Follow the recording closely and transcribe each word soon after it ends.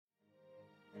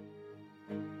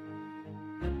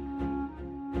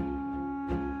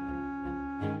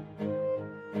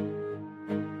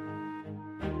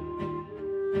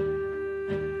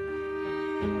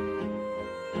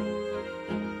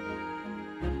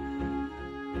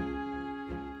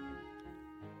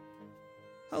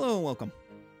Hello and welcome.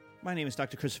 My name is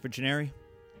Dr. Christopher Gennari,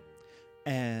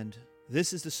 and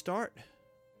this is the start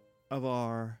of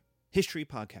our history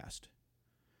podcast.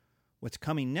 What's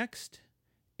coming next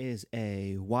is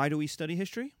a why do we study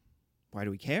history? Why do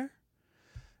we care?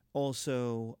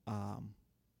 Also,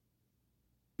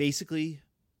 basically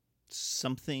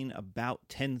something about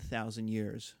 10,000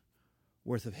 years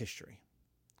worth of history.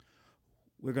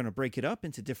 We're going to break it up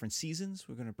into different seasons.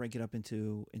 We're going to break it up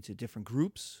into different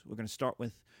groups. We're going to start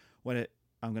with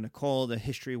I'm going to call the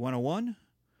History 101.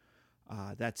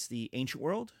 That's the ancient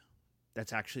world.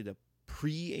 That's actually the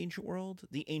pre-ancient world,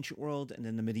 the ancient world, and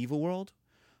then the medieval world.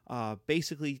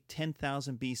 Basically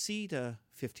 10,000 BC to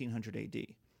 1500 AD.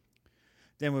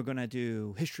 Then we're going to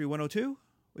do History 102,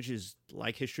 which is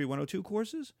like History 102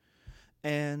 courses.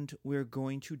 And we're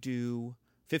going to do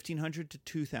 1500 to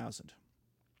 2000.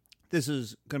 This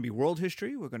is going to be world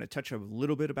history. We're going to touch a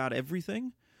little bit about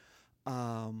everything.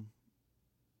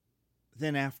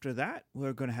 Then after that,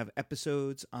 we're going to have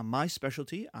episodes on my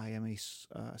specialty. I am a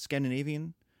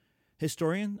Scandinavian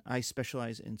historian. I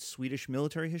specialize in Swedish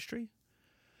military history.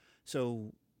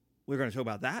 So we're going to talk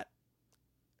about that.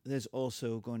 There's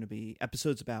also going to be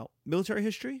episodes about military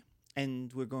history,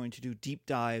 and we're going to do deep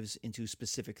dives into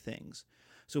specific things.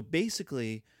 So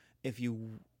basically, if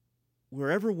you were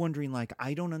ever wondering, like,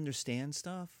 I don't understand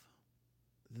stuff,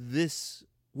 this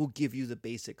will give you the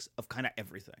basics of kind of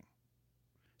everything.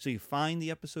 So you find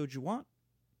the episodes you want,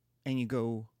 and you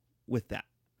go with that.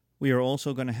 We are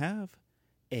also going to have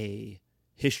a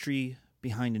history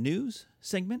behind the news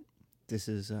segment. This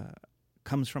is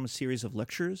comes from a series of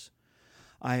lectures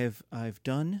I've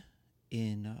done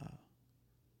in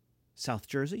South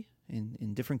Jersey,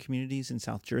 in different communities in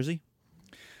South Jersey.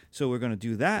 So we're going to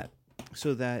do that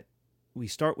so that we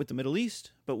start with the Middle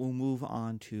East, but we'll move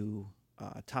on to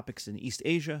topics in East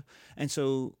Asia. And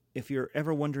so if you're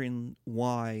ever wondering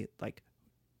why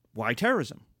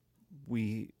terrorism,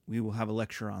 we will have a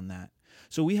lecture on that.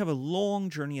 So we have a long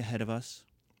journey ahead of us.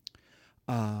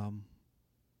 And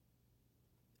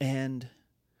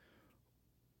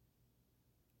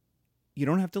you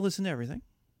don't have to listen to everything.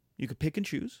 You could pick and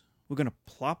choose. We're going to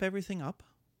plop everything up.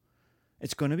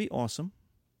 It's going to be awesome.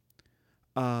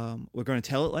 We're going to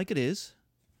tell it like it is.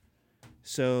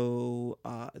 So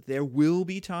there will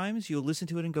be times you'll listen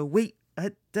to it and go, wait,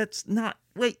 that's not,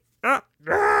 wait,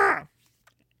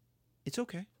 It's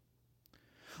okay.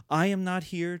 I am not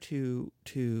here to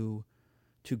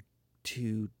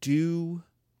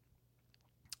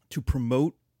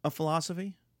promote a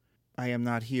philosophy. I am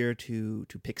not here to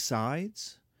pick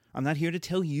sides. I'm not here to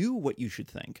tell you what you should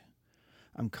think.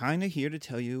 I'm kind of here to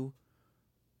tell you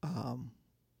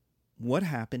what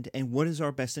happened and what is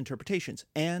our best interpretations.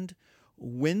 And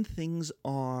when things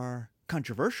are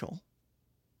controversial,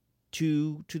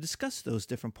 to discuss those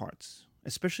different parts,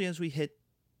 especially as we hit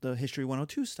the History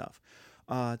 102 stuff,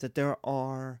 that there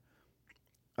are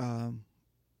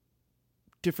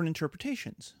different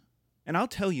interpretations. And I'll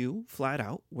tell you flat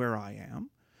out where I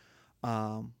am.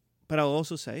 But I'll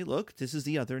also say, look, this is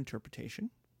the other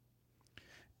interpretation.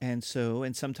 And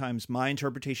sometimes my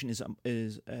interpretation is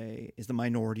the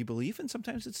minority belief, and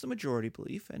sometimes it's the majority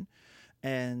belief.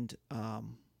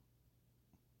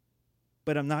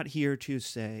 But I'm not here to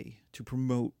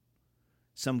promote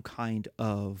some kind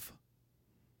of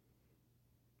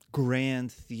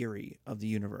grand theory of the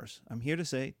universe. I'm here to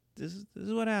say this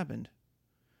is what happened,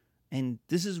 and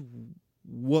this is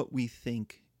what we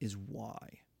think is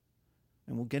why.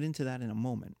 And we'll get into that in a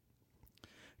moment,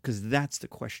 because that's the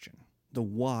question. The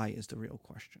why is the real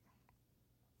question.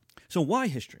 So why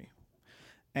history?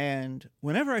 And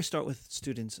whenever I start with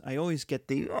students, I always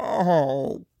get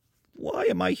why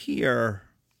am I here?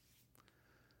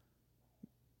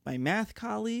 My math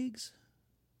colleagues,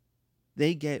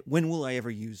 they get, when will I ever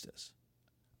use this?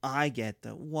 I get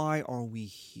the, why are we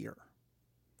here?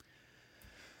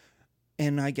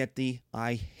 And I get the,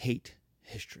 I hate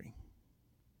history.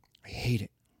 I hate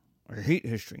it. I hate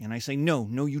history. And I say, no,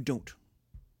 you don't.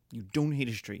 You don't hate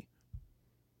history.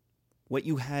 What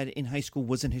you had in high school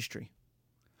wasn't history.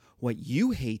 What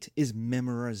you hate is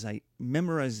memorization.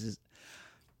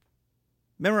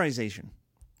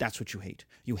 That's what you hate.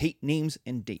 You hate names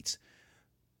and dates.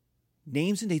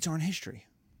 Names and dates aren't history.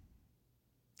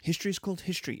 History is called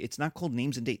history. It's not called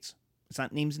names and dates. It's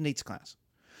not names and dates class.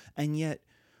 And yet,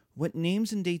 what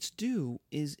names and dates do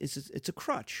is it's a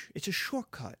crutch. It's a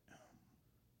shortcut.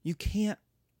 You can't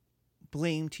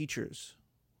blame teachers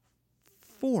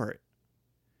for it.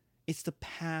 It's the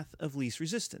path of least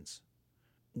resistance.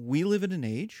 We live in an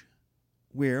age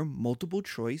where multiple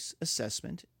choice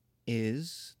assessment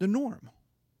is the norm,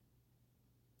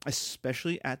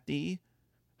 especially at the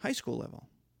high school level.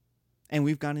 And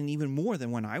we've gotten even more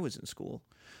than when I was in school.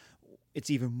 It's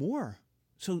even more.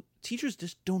 So teachers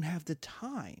just don't have the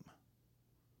time,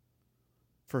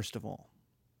 first of all.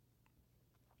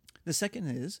 The second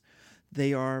is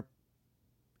they are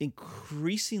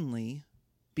increasingly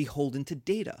beholden to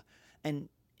data. And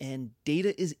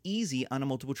data is easy on a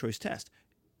multiple choice test.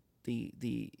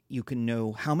 You can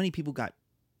know how many people got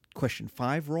question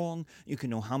 5 wrong. You can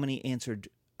know how many answered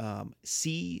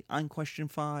C on question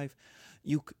 5.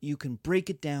 You can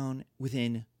break it down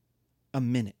within a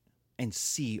minute and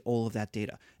see all of that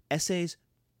data. Essays,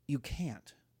 you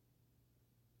can't.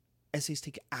 Essays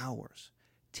take hours,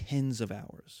 tens of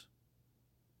hours.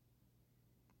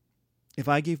 If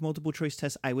I gave multiple choice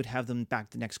tests, I would have them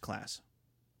back the next class.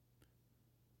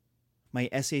 My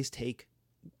essays take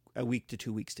a week to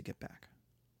 2 weeks to get back.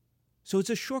 So it's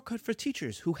a shortcut for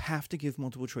teachers who have to give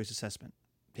multiple choice assessment.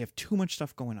 They have too much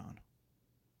stuff going on,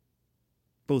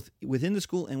 both within the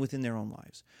school and within their own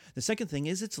lives. The second thing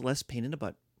is it's less pain in the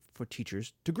butt for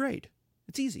teachers to grade.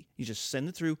 It's easy. You just send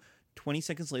it through. 20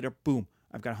 seconds later, boom,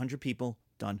 I've got 100 people,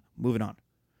 done, moving on.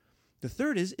 The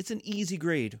third is it's an easy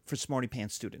grade for smarty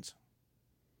pants students.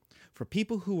 For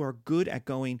people who are good at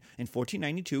going in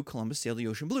 1492, Columbus sailed the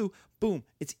ocean blue, boom,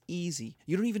 it's easy.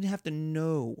 You don't even have to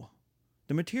know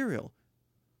the material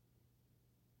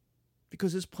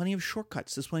because there's plenty of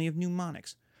shortcuts. There's plenty of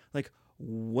mnemonics. Like,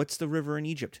 what's the river in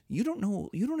Egypt? You don't know.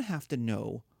 You don't have to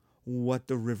know what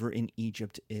the river in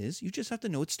Egypt is. You just have to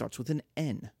know it starts with an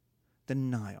N, the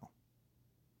Nile.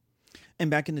 And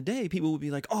back in the day, people would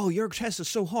be like, oh, your test is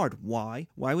so hard. Why?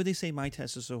 Why would they say my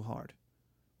test is so hard?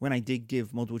 When I did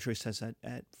give multiple choice tests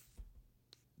at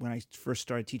when I first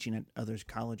started teaching at other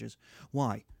colleges.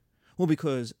 Why? Well,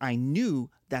 because I knew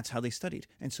that's how they studied.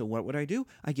 And so what would I do?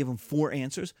 I give them 4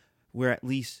 answers where at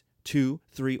least 2,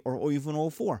 3, or even all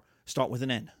 4 start with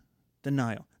an N. The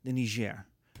Nile, the Niger,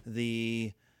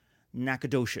 the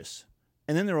Nacogdoches.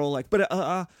 And then they're all like, but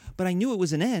I knew it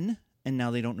was an N, and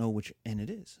now they don't know which N it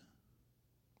is.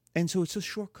 And so it's a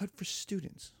shortcut for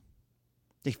students.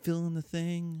 They fill in the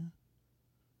thing.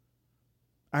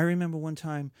 I remember one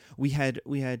time we had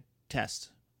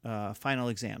tests, final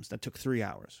exams that took 3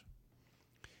 hours.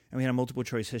 And we had a multiple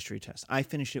choice history test. I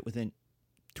finished it within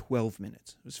 12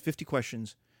 minutes. It was 50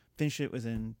 questions. Finished it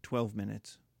within 12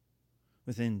 minutes.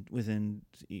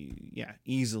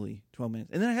 Easily 12 minutes.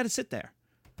 And then I had to sit there.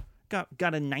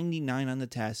 Got a 99 on the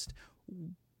test,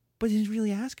 but it didn't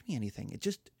really ask me anything. It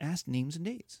just asked names and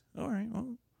dates. All right,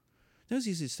 well, that was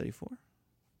easy to study for.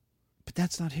 But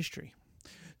that's not history.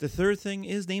 The third thing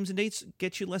is names and dates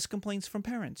get you less complaints from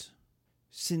parents.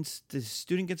 Since the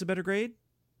student gets a better grade,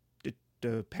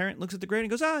 the parent looks at the grade and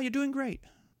goes, you're doing great.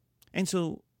 And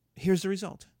so here's the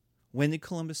result. When did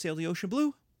Columbus sail the ocean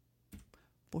blue?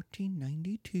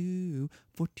 1492,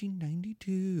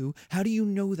 1492. How do you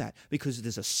know that? Because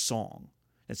there's a song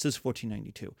that says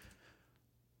 1492.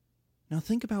 Now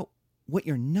think about what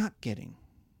you're not getting.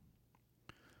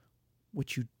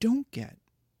 What you don't get.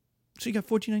 So you got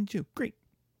 1492. Great.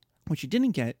 What you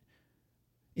didn't get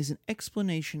is an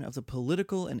explanation of the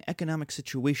political and economic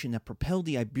situation that propelled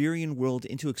the Iberian world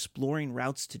into exploring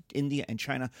routes to India and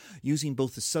China using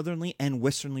both the southerly and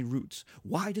westerly routes.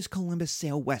 Why does Columbus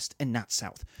sail west and not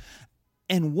south?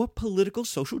 And what political,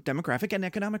 social, demographic, and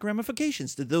economic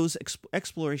ramifications did those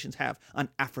explorations have on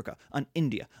Africa, on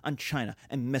India, on China,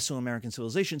 and Mesoamerican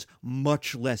civilizations,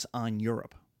 much less on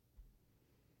Europe?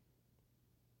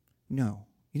 No,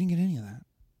 you didn't get any of that.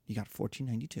 You got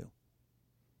 1492.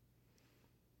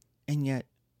 And yet,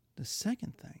 the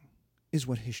second thing is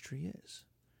what history is.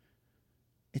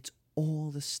 It's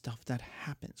all the stuff that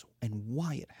happens and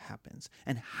why it happens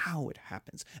and how it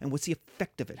happens and what's the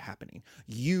effect of it happening.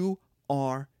 You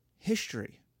are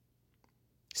history.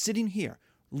 Sitting here,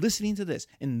 listening to this,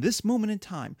 in this moment in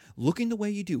time, looking the way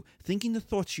you do, thinking the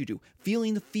thoughts you do,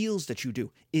 feeling the feels that you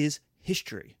do, is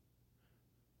history.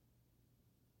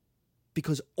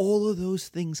 Because all of those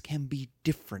things can be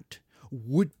different,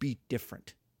 would be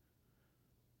different,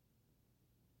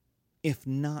 if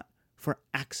not for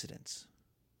accidents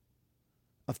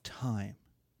of time,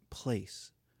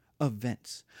 place,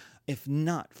 events, if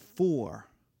not for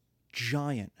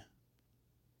giant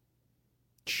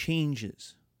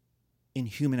changes in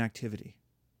human activity.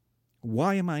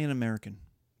 Why am I an American?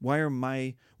 Why did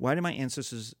my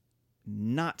ancestors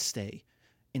not stay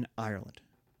in Ireland,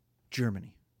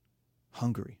 Germany,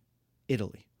 Hungary,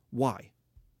 Italy? Why?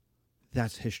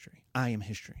 That's history. I am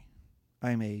history.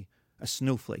 I am a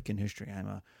snowflake in history.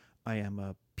 I am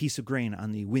a piece of grain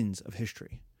on the winds of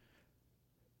history.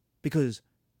 Because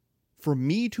for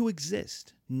me to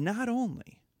exist, not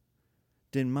only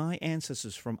Did my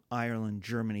ancestors from Ireland,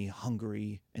 Germany,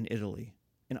 Hungary, and Italy,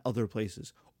 and other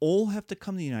places all have to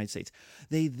come to the United States?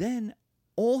 They then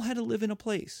all had to live in a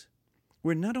place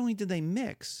where not only did they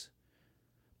mix,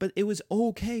 but it was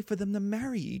okay for them to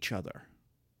marry each other.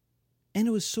 And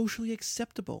it was socially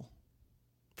acceptable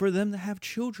for them to have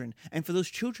children and for those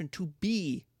children to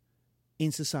be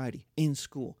in society, in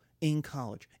school, in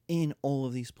college, in all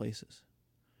of these places.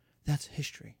 That's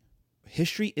history.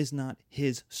 History is not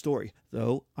his story,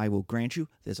 though I will grant you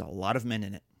there's a lot of men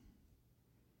in it.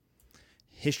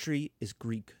 History is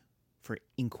Greek for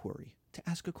inquiry, to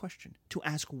ask a question, to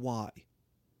ask why,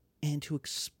 and to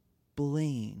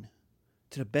explain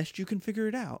to the best you can figure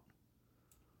it out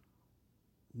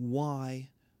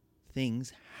why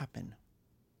things happen,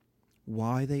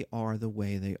 why they are the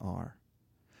way they are.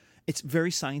 It's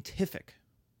very scientific.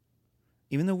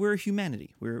 Even though we're a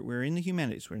humanity, we're in the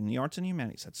humanities, we're in the arts and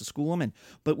humanities, that's the school I'm in,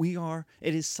 but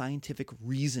it is scientific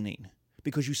reasoning,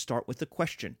 because you start with the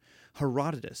question.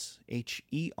 Herodotus,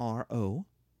 H-E-R-O,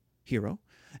 hero,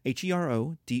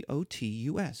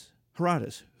 Herodotus,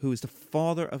 Herodotus, who is the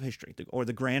father of history, or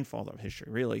the grandfather of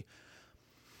history, really.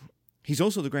 He's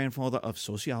also the grandfather of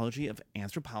sociology, of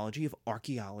anthropology, of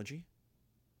archaeology,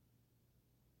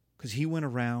 because he went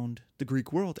around the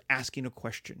Greek world asking a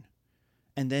question,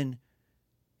 and then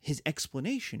his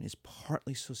explanation is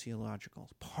partly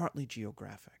sociological, partly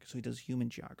geographic. So he does human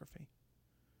geography,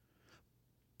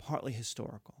 partly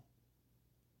historical.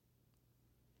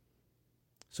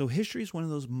 So history is one of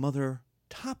those mother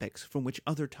topics from which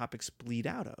other topics bleed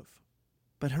out of.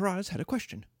 But Herodotus had a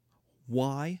question.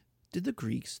 Why did the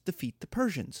Greeks defeat the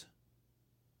Persians?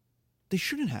 They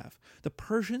shouldn't have. The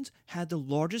Persians had the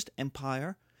largest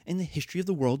empire in the history of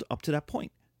the world up to that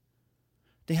point.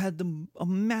 They had a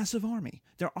massive army.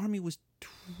 Their army was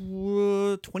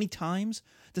 20 times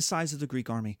the size of the Greek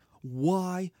army.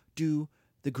 Why do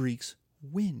the Greeks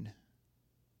win?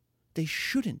 They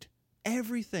shouldn't.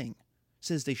 Everything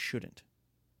says they shouldn't.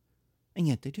 And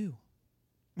yet they do.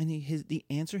 And the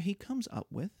answer he comes up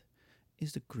with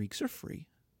is the Greeks are free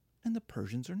and the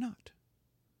Persians are not.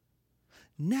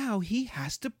 Now he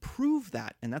has to prove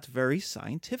that, and that's very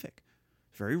scientific,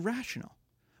 very rational.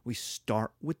 We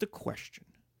start with the question.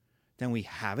 Then we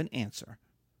have an answer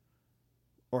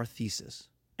or a thesis.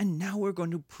 And now we're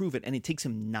going to prove it. And it takes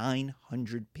him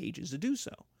 900 pages to do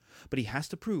so. But he has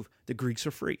to prove the Greeks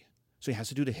are free. So he has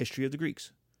to do the history of the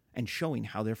Greeks and showing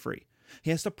how they're free. He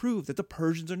has to prove that the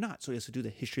Persians are not. So he has to do the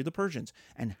history of the Persians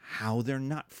and how they're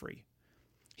not free.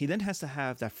 He then has to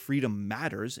have that freedom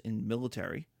matters in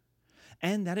military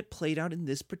and that it played out in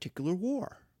this particular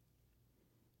war.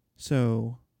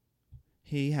 So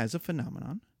he has a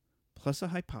phenomenon plus a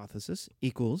hypothesis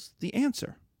equals the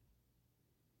answer.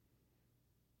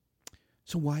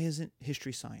 So why isn't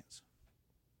history science?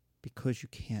 Because you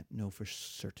can't know for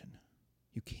certain.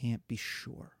 You can't be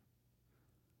sure.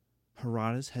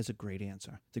 Herodotus has a great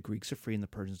answer. The Greeks are free and the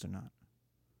Persians are not.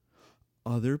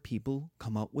 Other people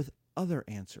come up with other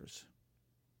answers.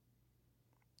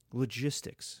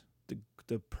 Logistics.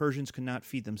 The Persians could not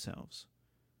feed themselves.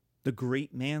 The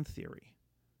great man theory.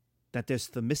 That there's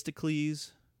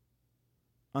Themistocles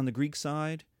on the Greek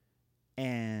side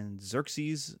and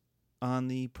Xerxes on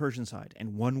the Persian side,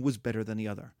 and one was better than the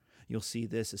other. You'll see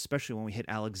this especially when we hit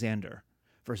Alexander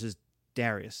versus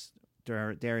Darius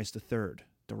III,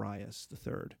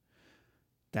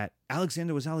 that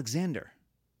Alexander was Alexander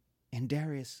and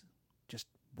Darius just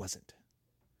wasn't.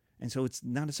 And so it's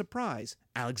not a surprise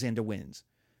Alexander wins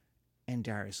and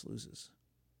Darius loses.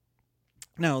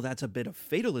 Now, that's a bit of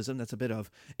fatalism. That's a bit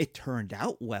of it turned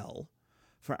out well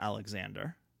for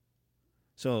Alexander.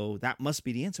 So that must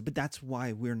be the answer. But that's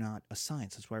why we're not a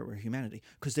science. That's why we're humanity.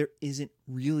 Because there isn't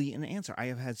really an answer. I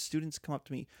have had students come up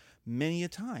to me many a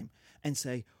time and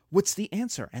say, what's the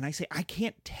answer? And I say, I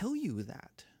can't tell you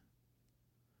that.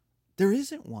 There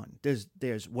isn't one.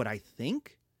 There's what I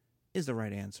think is the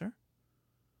right answer.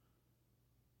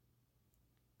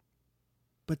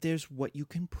 But there's what you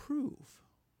can prove.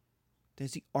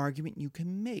 There's the argument you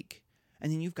can make.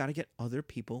 And then you've got to get other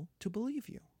people to believe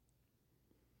you.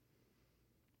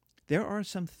 There are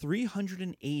some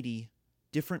 380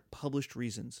 different published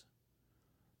reasons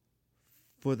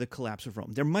for the collapse of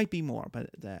Rome. There might be more, but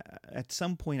at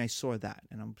some point I saw that,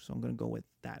 and so I'm going to go with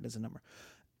that as a number.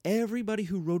 Everybody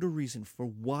who wrote a reason for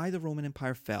why the Roman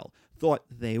Empire fell thought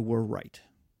they were right.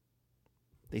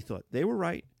 They thought they were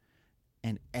right,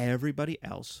 and everybody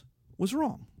else was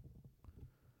wrong.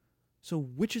 So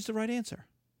which is the right answer?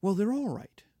 Well, they're all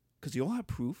right, because they all have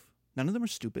proof. None of them are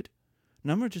stupid.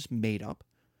 None of them are just made up.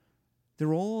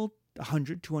 They're all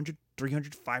 100, 200,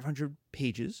 300, 500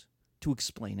 pages to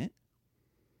explain it.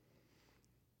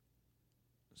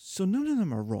 So none of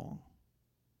them are wrong.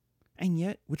 And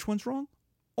yet, which one's wrong?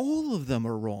 All of them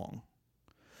are wrong.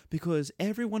 Because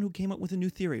everyone who came up with a new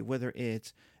theory, whether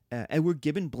it's Edward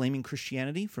Gibbon blaming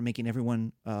Christianity for making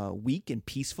everyone weak and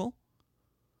peaceful,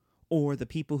 or the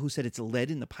people who said it's lead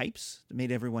in the pipes that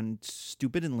made everyone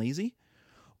stupid and lazy,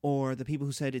 or the people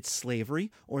who said it's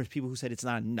slavery, or people who said it's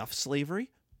not enough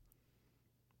slavery,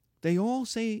 they all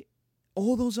say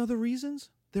all those other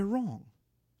reasons, they're wrong.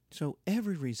 So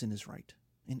every reason is right,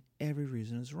 and every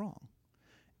reason is wrong.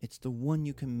 It's the one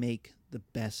you can make the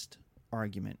best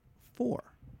argument for.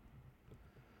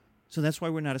 So that's why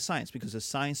we're not a science, because a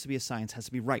science to be a science has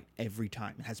to be right every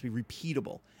time. It has to be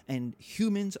repeatable. And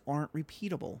humans aren't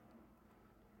repeatable.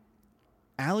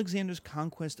 Alexander's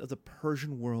conquest of the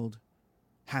Persian world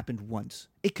happened once.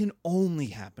 It can only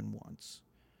happen once.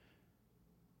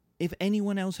 If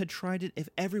anyone else had tried it, if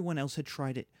everyone else had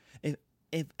tried it,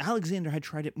 if Alexander had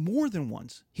tried it more than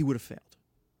once, he would have failed.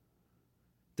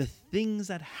 The things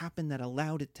that happened that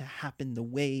allowed it to happen the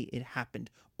way it happened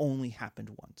only happened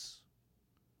once.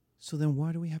 So then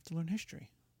why do we have to learn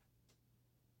history?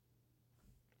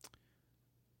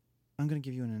 I'm going to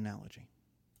give you an analogy.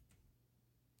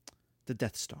 The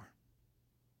Death Star.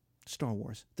 Star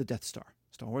Wars, the Death Star.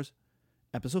 Star Wars,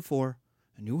 Episode 4,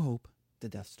 A New Hope, the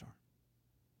Death Star.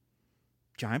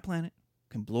 Giant planet,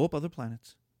 can blow up other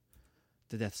planets.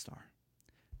 The Death Star.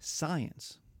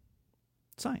 Science.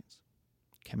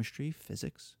 Chemistry,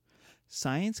 physics.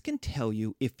 Science can tell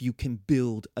you if you can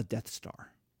build a Death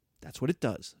Star. That's what it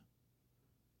does.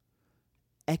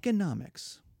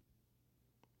 Economics,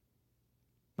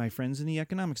 my friends in the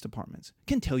economics departments,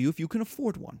 can tell you if you can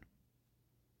afford one.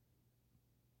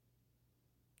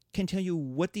 Can tell you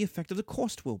what the effect of the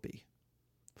cost will be.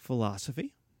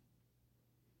 Philosophy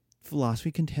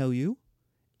can tell you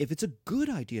if it's a good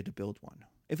idea to build one,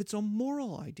 if it's a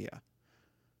moral idea.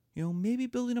 You know, maybe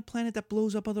building a planet that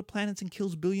blows up other planets and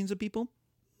kills billions of people,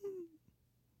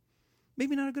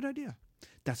 maybe not a good idea.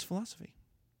 That's philosophy.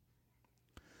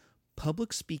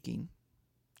 Public speaking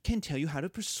can tell you how to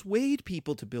persuade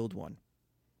people to build one.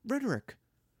 Rhetoric.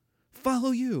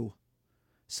 Follow you.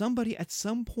 Somebody at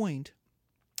some point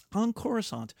on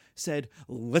Coruscant said,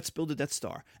 let's build a Death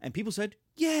Star. And people said,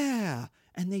 yeah.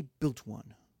 And they built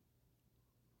one.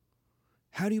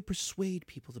 How do you persuade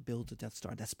people to build a Death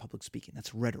Star? That's public speaking.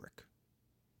 That's rhetoric.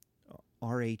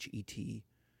 RHETORIC.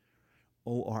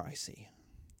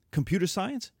 Computer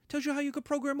science tells you how you could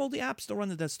program all the apps to run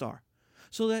the Death Star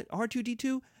so that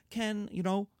R2-D2 can,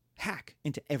 hack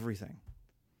into everything.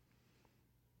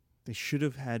 They should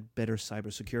have had better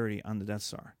cybersecurity on the Death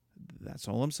Star. That's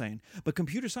all I'm saying. But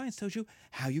computer science tells you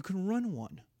how you can run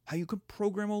one, how you can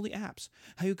program all the apps,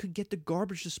 how you could get the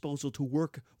garbage disposal to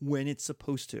work when it's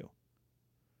supposed to,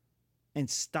 and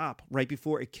stop right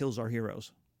before it kills our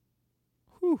heroes.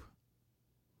 Whew.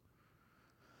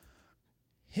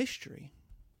 History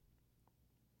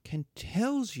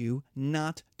tells you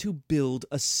not to build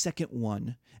a second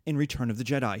one in Return of the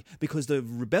Jedi because the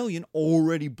rebellion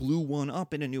already blew one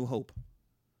up in A New Hope.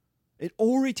 It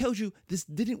already tells you this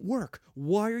didn't work.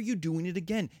 Why are you doing it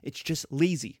again? It's just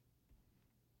lazy.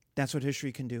 That's what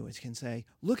history can do. It can say,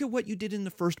 look at what you did in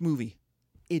the first movie.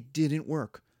 It didn't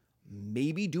work.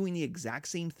 Maybe doing the exact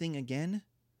same thing again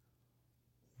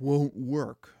won't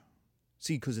work.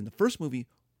 See, because in the first movie,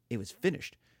 it was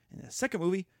finished. In the second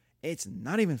movie, it's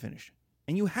not even finished.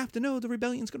 And you have to know the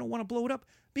rebellion's going to want to blow it up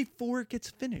before it gets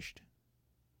finished.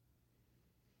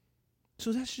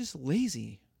 So that's just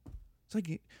lazy. It's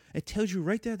like it tells you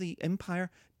right there the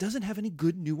Empire doesn't have any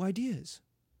good new ideas.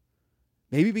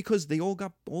 Maybe because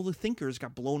all the thinkers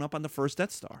got blown up on the first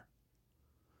Death Star.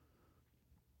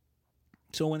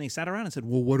 So when they sat around and said,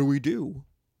 well, what do we do?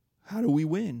 How do we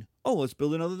win? Oh, let's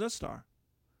build another Death Star.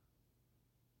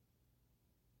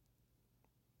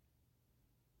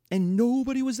 And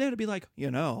nobody was there to be like,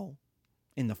 in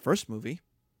the first movie,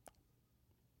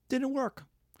 didn't work.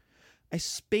 A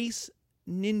space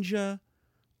ninja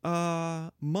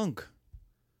monk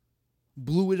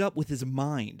blew it up with his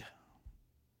mind.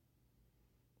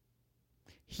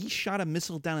 He shot a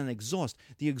missile down an exhaust.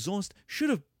 The exhaust should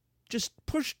have just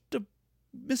pushed the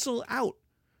missile out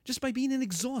just by being an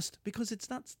exhaust because it's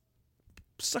not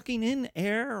sucking in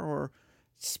air or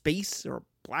space or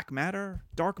black matter,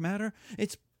 dark matter.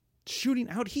 It's shooting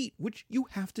out heat, which you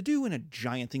have to do in a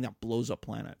giant thing that blows up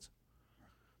planets.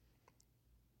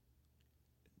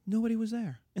 Nobody was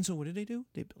there. And so what did they do?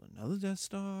 They built another Death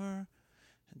Star,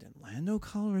 and then Lando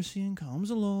Calrissian comes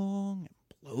along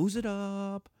and blows it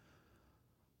up,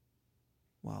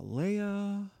 while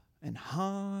Leia and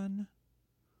Han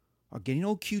are getting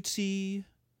all cutesy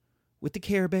with the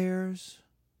Care Bears.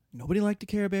 Nobody liked the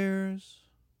Care Bears.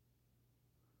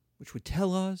 which would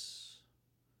tell us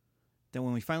that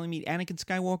when we finally meet Anakin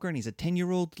Skywalker and he's a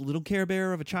 10-year-old little Care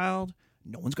Bear of a child,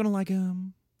 no one's going to like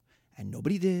him, and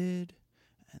nobody did,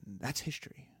 and that's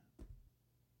history.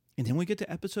 And then we get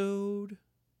to episode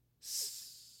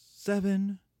 7,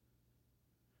 and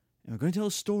we're going to tell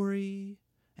a story,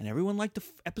 and everyone liked the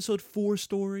episode 4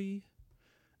 story.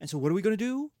 And so what are we going to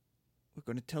do? We're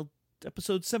going to tell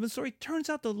episode 7 story. Turns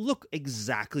out to look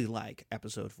exactly like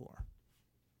episode 4.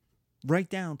 Right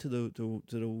down to the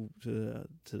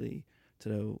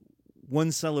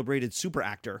one celebrated super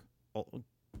actor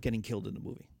getting killed in the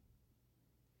movie.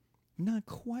 Not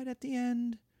quite at the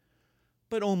end,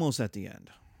 but almost at the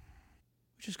end.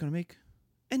 We're just going to make...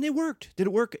 And it worked. Did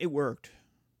it work? It worked.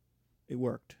 It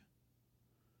worked.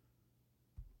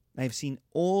 I've seen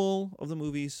all of the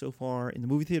movies so far in the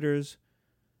movie theaters,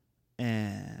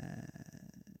 and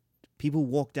people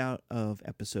walked out of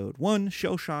episode 1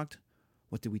 shell-shocked.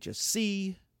 What did we just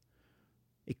see?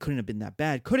 It couldn't have been that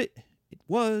bad, could it? It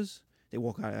was. They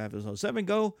walk out of episode 7 and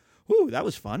go, whoo, that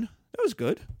was fun. That was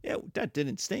good. Yeah, that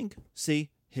didn't stink. See?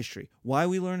 History. Why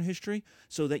we learn history?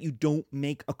 So that you don't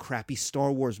make a crappy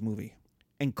Star Wars movie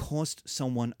and cost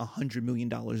someone $100 million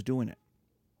doing it.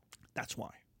 That's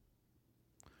why.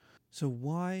 So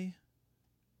why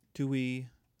do we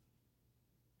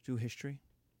do history?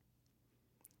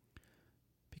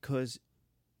 Because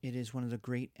it is one of the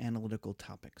great analytical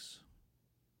topics.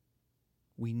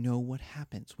 We know what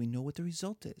happens. We know what the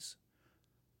result is.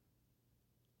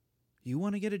 You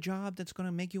want to get a job that's going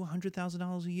to make you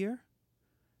 $100,000 a year?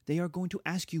 They are going to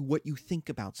ask you what you think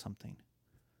about something.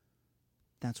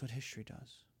 That's what history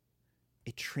does.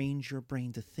 It trains your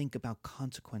brain to think about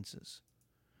consequences,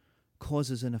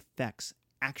 causes and effects,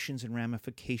 actions and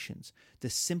ramifications, the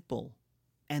simple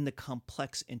and the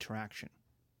complex interaction.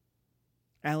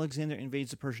 Alexander invades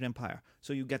the Persian Empire.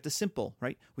 So you get the simple,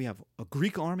 right? We have a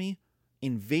Greek army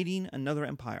invading another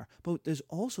empire. But there's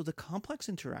also the complex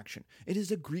interaction. It is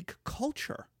a Greek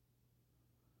culture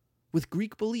with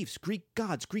Greek beliefs, Greek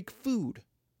gods, Greek food,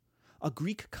 a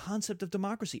Greek concept of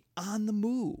democracy on the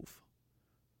move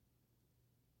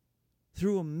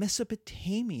through a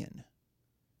Mesopotamian,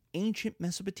 ancient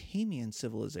Mesopotamian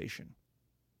civilization,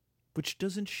 which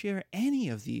doesn't share any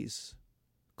of these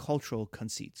cultural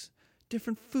conceits.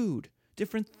 Different food,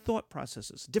 different thought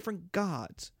processes, different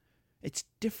gods. It's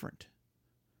different.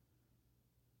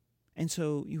 And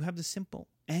so you have the simple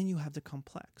and you have the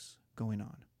complex going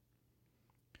on.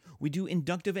 We do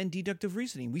inductive and deductive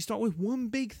reasoning. We start with one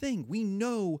big thing. We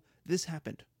know this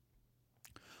happened.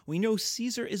 We know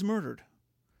Caesar is murdered.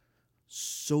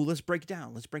 So let's break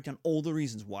down. Let's break down all the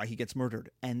reasons why he gets murdered.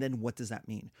 And then what does that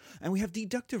mean? And we have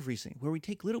deductive reasoning, where we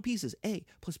take little pieces, A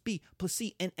plus B plus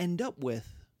C, and end up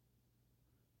with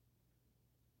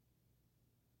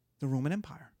the Roman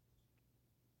Empire.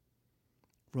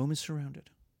 Rome is surrounded.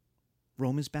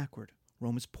 Rome is backward.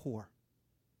 Rome is poor.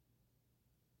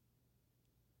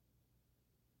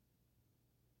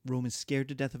 Rome is scared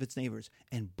to death of its neighbors.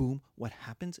 And boom, what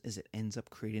happens is it ends up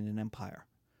creating an empire.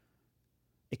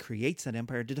 It creates that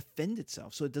empire to defend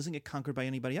itself so it doesn't get conquered by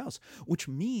anybody else, which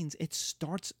means it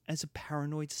starts as a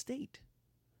paranoid state.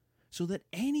 So that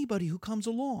anybody who comes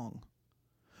along,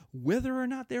 whether or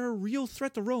not they're a real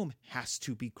threat to Rome, has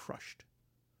to be crushed.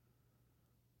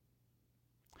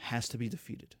 Has to be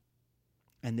defeated.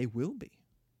 And they will be.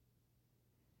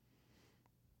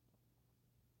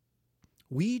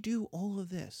 We do all of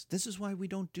this. This is why we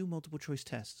don't do multiple choice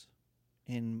tests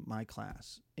in my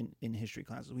class, in history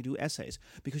classes. We do essays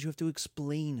because you have to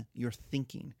explain your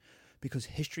thinking, because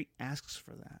history asks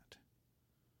for that.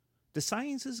 The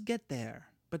sciences get there,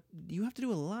 but you have to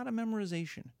do a lot of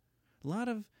memorization,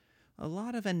 a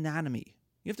lot of anatomy.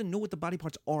 You have to know what the body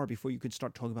parts are before you can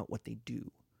start talking about what they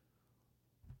do.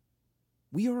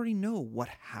 We already know what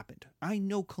happened. I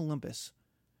know Columbus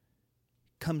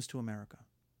comes to America.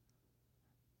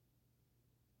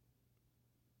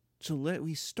 So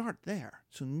we start there.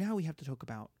 So now we have to talk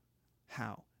about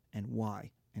how and why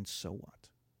and so what.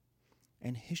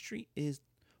 And history is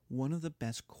one of the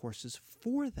best courses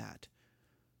for that.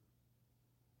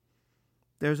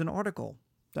 There's an article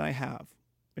that I have,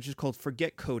 which is called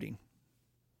Forget Coding.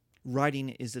 Writing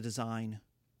is a design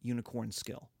unicorn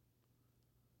skill.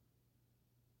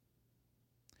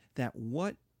 That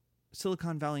what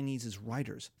Silicon Valley needs is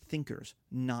writers, thinkers,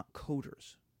 not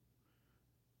coders.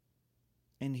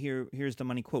 And here's the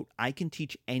money quote. I can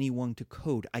teach anyone to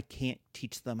code. I can't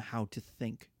teach them how to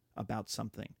think about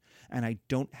something. And I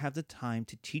don't have the time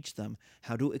to teach them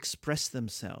how to express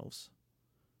themselves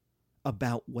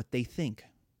about what they think.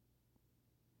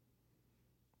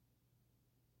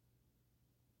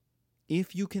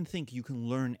 If you can think, you can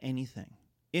learn anything.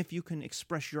 if you can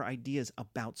express your ideas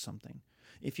about something,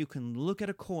 if you can look at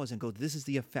a cause and go, this is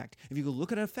the effect, if you can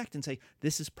look at an effect and say,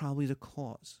 this is probably the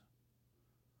cause,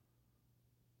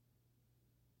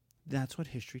 that's what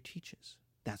history teaches.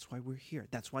 That's why we're here.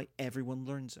 That's why everyone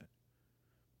learns it.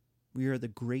 We are the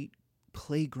great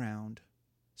playground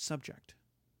subject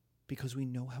because we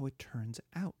know how it turns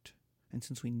out. And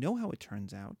since we know how it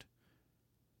turns out,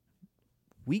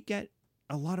 we get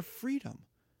a lot of freedom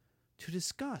to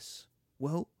discuss,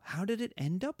 well, how did it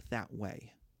end up that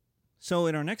way? So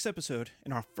in our next episode,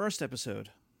 in our first episode,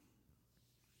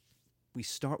 we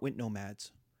start with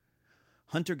nomads.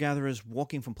 Hunter-gatherers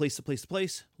walking from place to place to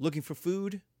place, looking for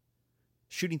food,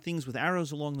 shooting things with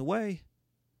arrows along the way.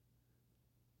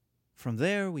 From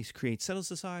there, we create settled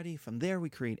society. From there, we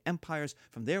create empires.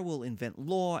 From there, we'll invent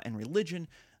law and religion.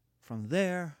 From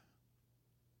there,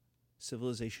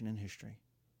 civilization and history.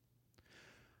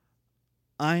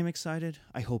 I'm excited.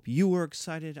 I hope you are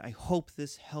excited. I hope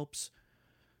this helps.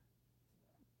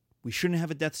 We shouldn't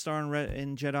have a Death Star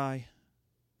in Jedi.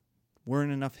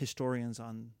 Weren't enough historians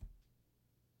on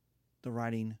the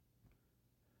writing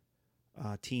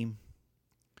team.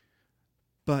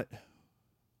 But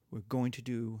we're going to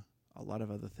do a lot of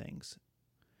other things.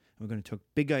 And we're going to talk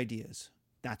big ideas.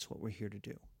 That's what we're here to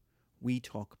do. We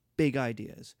talk big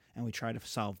ideas and we try to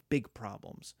solve big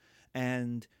problems.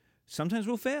 And sometimes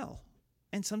we'll fail.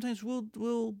 And sometimes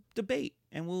we'll debate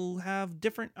and we'll have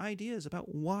different ideas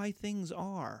about why things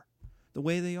are the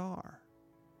way they are.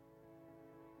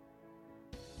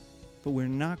 But we're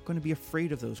not going to be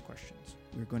afraid of those questions.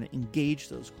 We're going to engage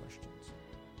those questions.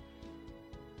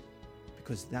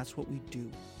 Because that's what we do.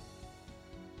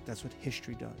 That's what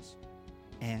history does.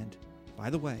 And, by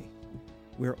the way,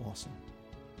 we're awesome.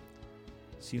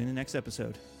 See you in the next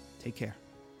episode. Take care.